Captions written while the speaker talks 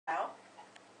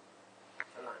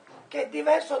che è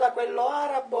diverso da quello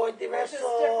arabo, è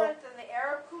diverso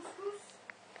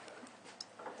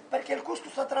perché il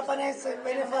couscous trapanese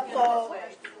viene fatto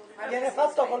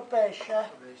col pesce.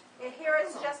 And here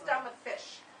it's just done with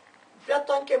fish. Un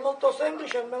piatto anche molto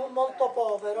semplice e molto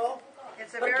povero.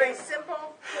 It's a very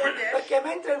simple poor dish. Perché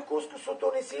mentre il couscous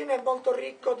tunisino è molto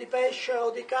ricco di pesce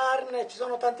o di carne, ci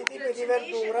sono tanti tipi di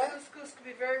verdure. The couscous can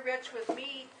be very rich with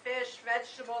meat, fish,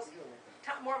 vegetables,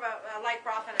 more of a light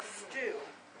broth and a stew.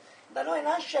 Da noi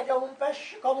nasce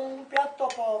come un piatto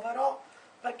povero,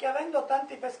 perché avendo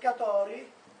tanti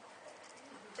pescatori.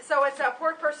 So it's a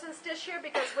poor person's dish here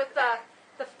because with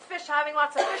the fish, having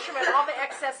lots of fishermen, all the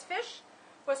excess fish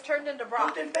was turned into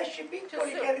broth. Tutti i pesci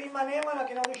piccoli che rimanevano,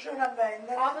 che non riuscivano a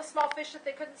vendere. All the small fish that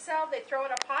they couldn't sell, they throw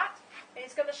in a pot, and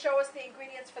he's going to show us the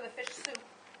ingredients for the fish soup,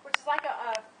 which is like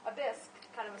a bisque,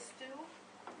 kind of a stew,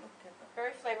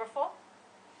 very flavorful.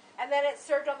 And then it's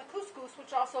served on the couscous,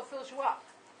 which also fills you up.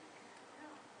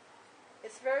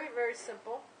 It's very, very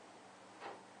simple.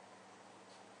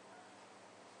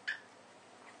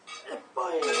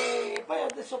 E poi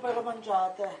adesso poi lo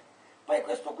mangiate. Poi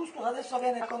questo couscous adesso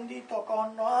viene condito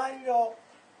con aglio,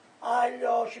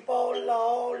 cipolla,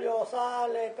 olio,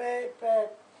 sale,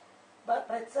 pepe,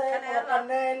 prezzemolo,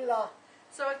 cannella.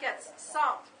 So it gets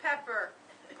salt, pepper,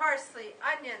 parsley,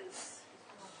 onions,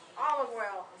 olive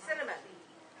oil, cinnamon.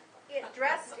 It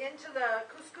dressed into the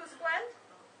couscous blend,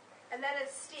 and then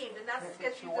it's steamed, and that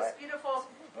gets you this beautiful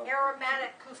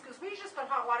aromatic couscous. We just put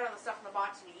hot water on the stuff in the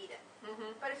box and you eat it.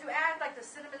 Mm-hmm. But if you add like the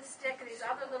cinnamon stick and these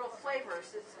other little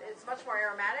flavors, it's much more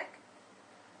aromatic.